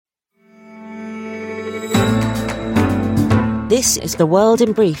This is The World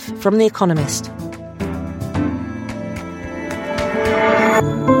in Brief from The Economist.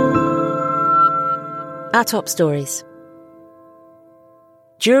 Our top stories.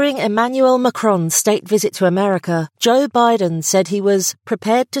 During Emmanuel Macron's state visit to America, Joe Biden said he was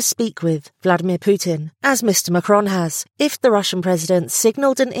prepared to speak with Vladimir Putin, as Mr. Macron has, if the Russian president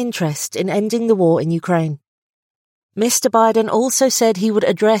signalled an interest in ending the war in Ukraine. Mr. Biden also said he would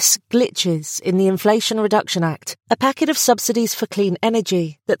address glitches in the Inflation Reduction Act, a packet of subsidies for clean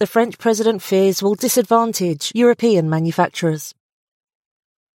energy that the French president fears will disadvantage European manufacturers.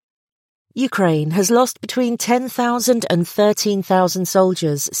 Ukraine has lost between 10,000 and 13,000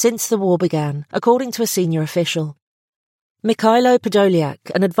 soldiers since the war began, according to a senior official. Mikhailo Podolyak,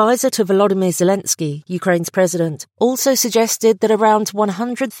 an advisor to Volodymyr Zelensky, Ukraine's president, also suggested that around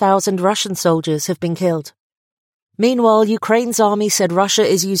 100,000 Russian soldiers have been killed. Meanwhile, Ukraine's army said Russia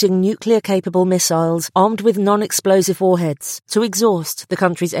is using nuclear-capable missiles armed with non-explosive warheads to exhaust the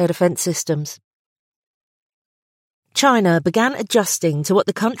country's air defense systems. China began adjusting to what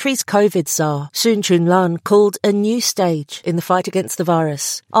the country's COVID czar, Sun Chunlan, called a new stage in the fight against the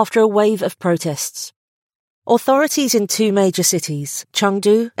virus after a wave of protests. Authorities in two major cities,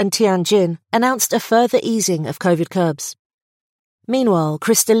 Chengdu and Tianjin, announced a further easing of COVID curbs. Meanwhile,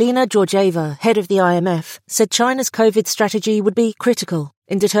 Kristalina Georgieva, head of the IMF, said China's COVID strategy would be critical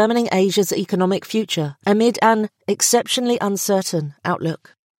in determining Asia's economic future amid an exceptionally uncertain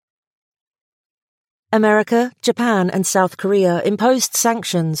outlook. America, Japan and South Korea imposed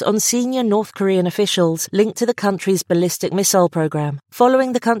sanctions on senior North Korean officials linked to the country's ballistic missile program,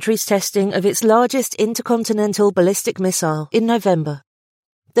 following the country's testing of its largest intercontinental ballistic missile in November.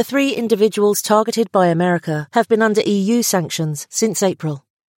 The three individuals targeted by America have been under EU sanctions since April.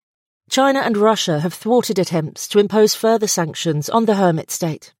 China and Russia have thwarted attempts to impose further sanctions on the hermit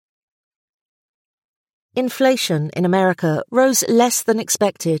state. Inflation in America rose less than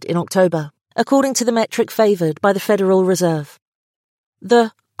expected in October, according to the metric favoured by the Federal Reserve.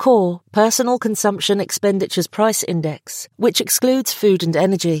 The Core Personal Consumption Expenditures Price Index, which excludes food and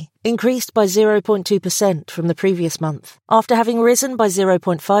energy, increased by 0.2% from the previous month, after having risen by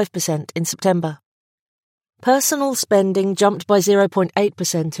 0.5% in September. Personal spending jumped by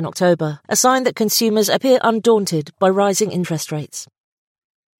 0.8% in October, a sign that consumers appear undaunted by rising interest rates.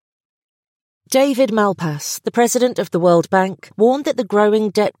 David Malpass, the president of the World Bank, warned that the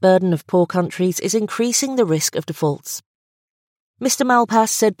growing debt burden of poor countries is increasing the risk of defaults. Mr. Malpass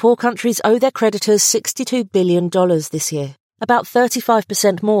said poor countries owe their creditors $62 billion this year, about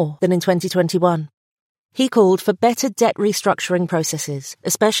 35% more than in 2021. He called for better debt restructuring processes,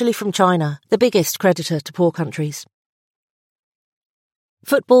 especially from China, the biggest creditor to poor countries.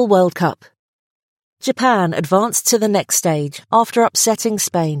 Football World Cup. Japan advanced to the next stage after upsetting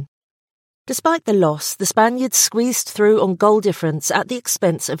Spain. Despite the loss, the Spaniards squeezed through on goal difference at the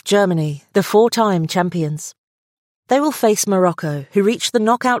expense of Germany, the four-time champions. They will face Morocco, who reached the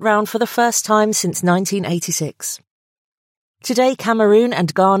knockout round for the first time since 1986. Today, Cameroon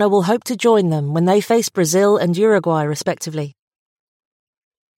and Ghana will hope to join them when they face Brazil and Uruguay, respectively.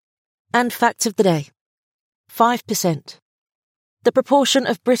 And fact of the day. 5%. The proportion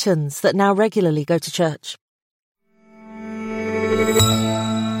of Britons that now regularly go to church.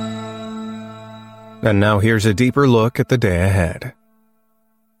 And now here's a deeper look at the day ahead.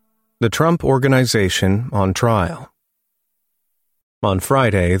 The Trump Organization on trial. On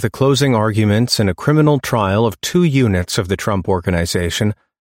Friday, the closing arguments in a criminal trial of 2 units of the Trump Organization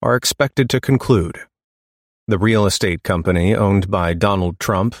are expected to conclude. The real estate company owned by Donald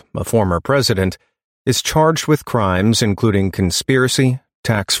Trump, a former president, is charged with crimes including conspiracy,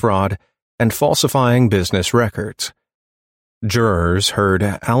 tax fraud, and falsifying business records. Jurors heard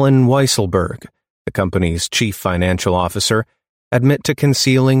Alan Weisselberg, the company's chief financial officer, admit to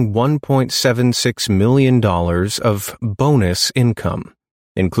concealing $1.76 million of bonus income,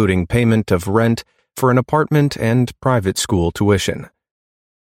 including payment of rent for an apartment and private school tuition.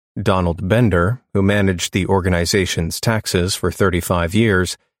 Donald Bender, who managed the organization's taxes for 35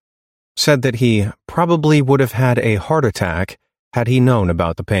 years, said that he probably would have had a heart attack had he known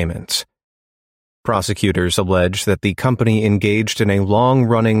about the payments. Prosecutors allege that the company engaged in a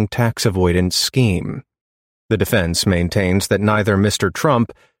long-running tax avoidance scheme. The defense maintains that neither Mr.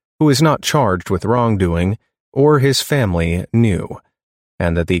 Trump, who is not charged with wrongdoing, or his family knew,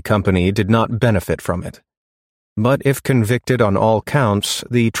 and that the company did not benefit from it. But if convicted on all counts,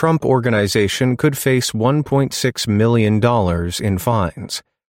 the Trump Organization could face $1.6 million in fines.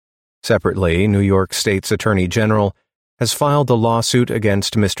 Separately, New York State's Attorney General has filed a lawsuit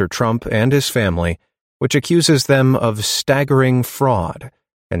against Mr. Trump and his family, which accuses them of staggering fraud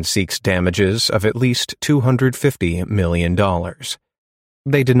and seeks damages of at least $250 million.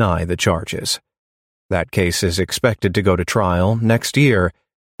 They deny the charges. That case is expected to go to trial next year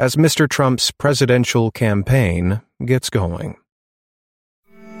as Mr. Trump's presidential campaign gets going.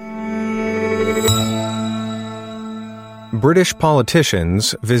 British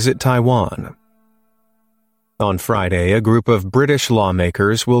politicians visit Taiwan. On Friday, a group of British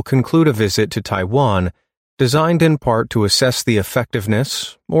lawmakers will conclude a visit to Taiwan designed in part to assess the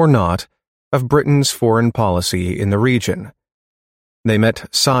effectiveness, or not, of Britain's foreign policy in the region. They met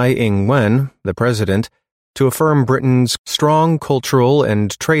Tsai Ing-wen, the president, to affirm Britain's strong cultural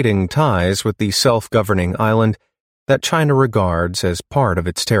and trading ties with the self-governing island that China regards as part of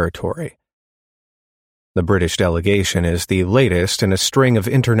its territory. The British delegation is the latest in a string of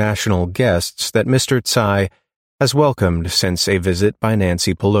international guests that Mr. Tsai has welcomed since a visit by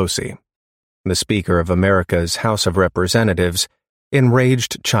Nancy Pelosi, the Speaker of America's House of Representatives,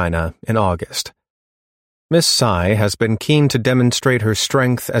 enraged China in August. Ms. Tsai has been keen to demonstrate her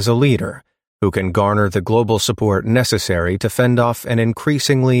strength as a leader who can garner the global support necessary to fend off an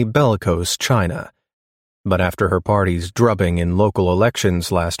increasingly bellicose China. But after her party's drubbing in local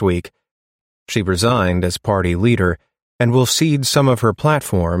elections last week, she resigned as party leader and will cede some of her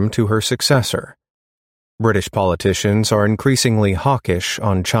platform to her successor. British politicians are increasingly hawkish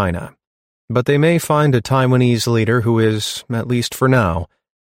on China, but they may find a Taiwanese leader who is, at least for now,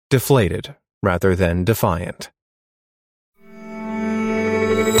 deflated rather than defiant.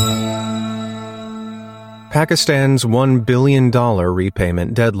 Pakistan's $1 billion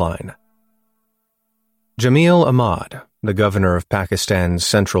repayment deadline. Jamil Ahmad, the governor of Pakistan's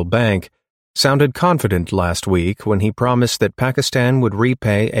central bank, sounded confident last week when he promised that Pakistan would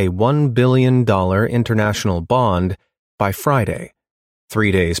repay a $1 billion international bond by Friday,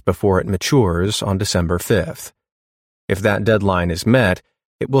 3 days before it matures on December 5th. If that deadline is met,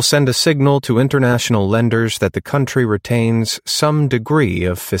 it will send a signal to international lenders that the country retains some degree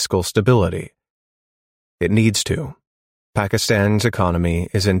of fiscal stability. It needs to. Pakistan's economy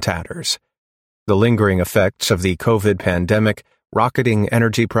is in tatters. The lingering effects of the COVID pandemic, rocketing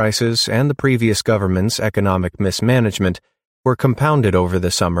energy prices, and the previous government's economic mismanagement were compounded over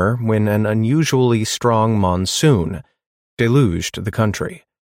the summer when an unusually strong monsoon deluged the country,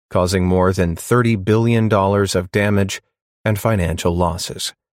 causing more than $30 billion of damage and financial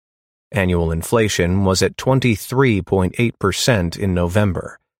losses. Annual inflation was at 23.8% in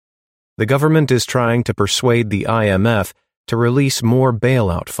November. The government is trying to persuade the IMF to release more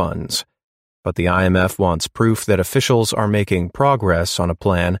bailout funds, but the IMF wants proof that officials are making progress on a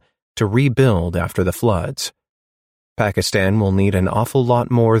plan to rebuild after the floods. Pakistan will need an awful lot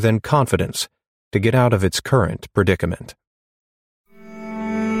more than confidence to get out of its current predicament.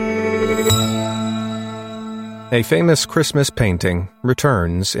 A famous Christmas painting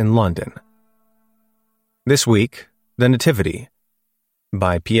returns in London. This week, The Nativity,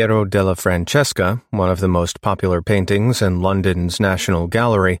 by Piero della Francesca, one of the most popular paintings in London's National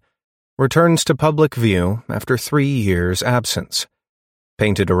Gallery, returns to public view after 3 years' absence.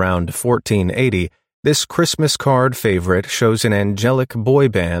 Painted around 1480, this Christmas card favorite shows an angelic boy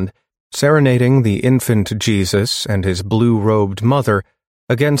band serenading the infant Jesus and his blue-robed mother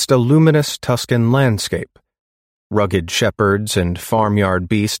against a luminous Tuscan landscape. Rugged shepherds and farmyard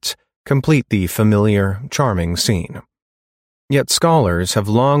beasts complete the familiar, charming scene. Yet scholars have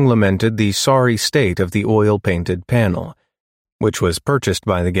long lamented the sorry state of the oil-painted panel, which was purchased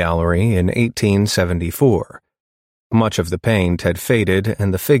by the gallery in 1874. Much of the paint had faded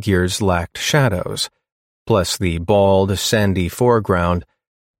and the figures lacked shadows, plus the bald, sandy foreground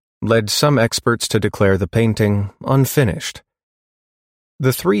led some experts to declare the painting unfinished. The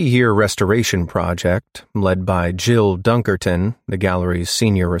 3-year restoration project, led by Jill Dunkerton, the gallery's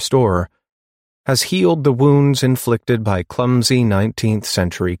senior restorer, has healed the wounds inflicted by clumsy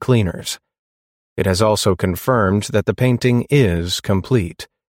 19th-century cleaners. It has also confirmed that the painting is complete.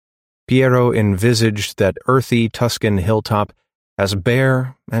 Piero envisaged that earthy Tuscan hilltop as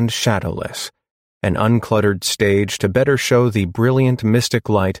bare and shadowless, an uncluttered stage to better show the brilliant mystic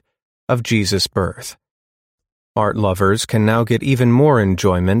light of Jesus' birth. Art lovers can now get even more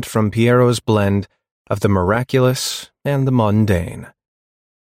enjoyment from Piero's blend of the miraculous and the mundane.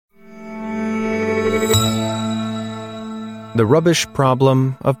 The rubbish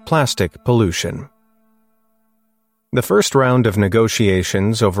problem of plastic pollution. The first round of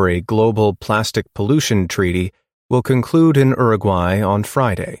negotiations over a global plastic pollution treaty will conclude in Uruguay on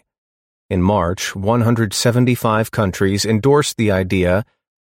Friday. In March, 175 countries endorsed the idea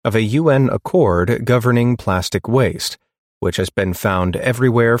of a UN accord governing plastic waste, which has been found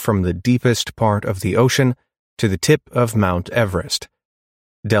everywhere from the deepest part of the ocean to the tip of Mount Everest.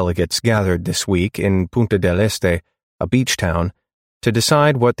 Delegates gathered this week in Punta del Este, a beach town, to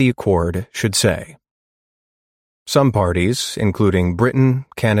decide what the accord should say. Some parties, including Britain,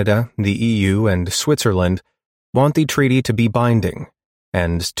 Canada, the EU, and Switzerland, want the treaty to be binding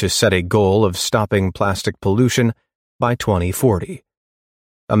and to set a goal of stopping plastic pollution by 2040.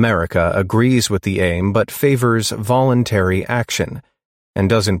 America agrees with the aim but favors voluntary action and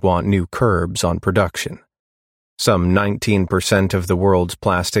doesn't want new curbs on production. Some 19% of the world's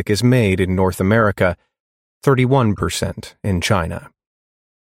plastic is made in North America, 31% in China.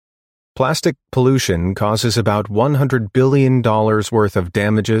 Plastic pollution causes about $100 billion worth of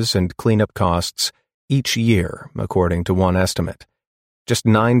damages and cleanup costs each year, according to one estimate. Just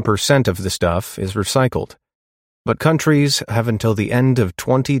 9% of the stuff is recycled. But countries have until the end of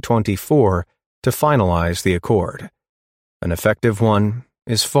 2024 to finalize the accord. An effective one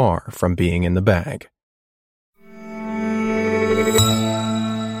is far from being in the bag.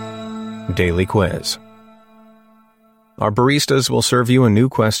 Daily Quiz. Our baristas will serve you a new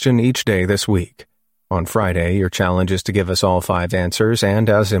question each day this week. On Friday, your challenge is to give us all 5 answers and,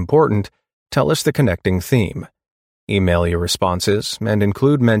 as important, tell us the connecting theme. Email your responses and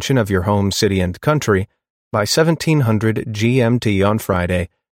include mention of your home city and country by 1700 GMT on Friday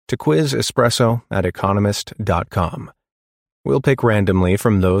to quizespresso@economist.com. We'll pick randomly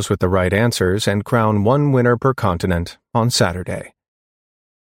from those with the right answers and crown one winner per continent on Saturday.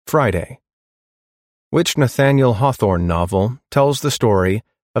 Friday. Which Nathaniel Hawthorne novel tells the story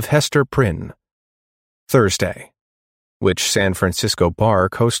of Hester Prynne? Thursday. Which San Francisco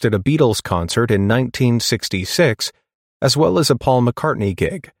park hosted a Beatles concert in 1966, as well as a Paul McCartney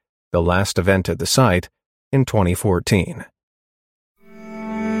gig, the last event at the site, in 2014.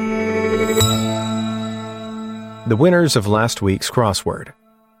 The winners of last week's crossword.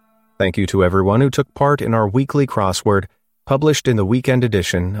 Thank you to everyone who took part in our weekly crossword, published in the weekend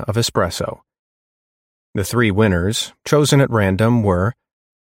edition of Espresso. The 3 winners, chosen at random, were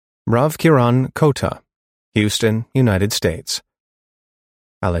Rav Kiran Kota, Houston, United States;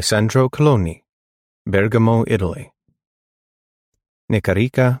 Alessandro Coloni, Bergamo, Italy;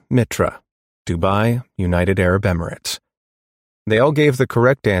 Nikarika Mitra, Dubai, United Arab Emirates. They all gave the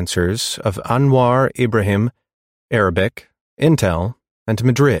correct answers of Anwar Ibrahim, Arabic, Intel, and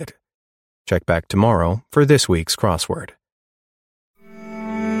Madrid. Check back tomorrow for this week's crossword.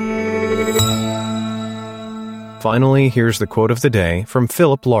 Finally, here's the quote of the day from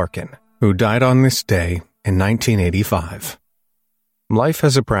Philip Larkin, who died on this day in 1985. Life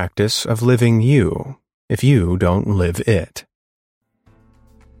has a practice of living you if you don't live it.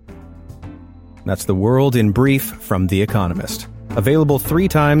 That's the world in brief from The Economist, available 3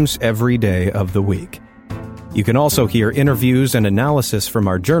 times every day of the week. You can also hear interviews and analysis from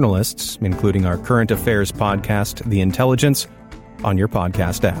our journalists, including our current affairs podcast, The Intelligence, on your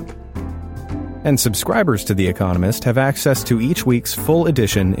podcast app. And subscribers to The Economist have access to each week's full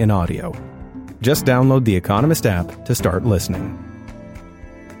edition in audio. Just download the Economist app to start listening.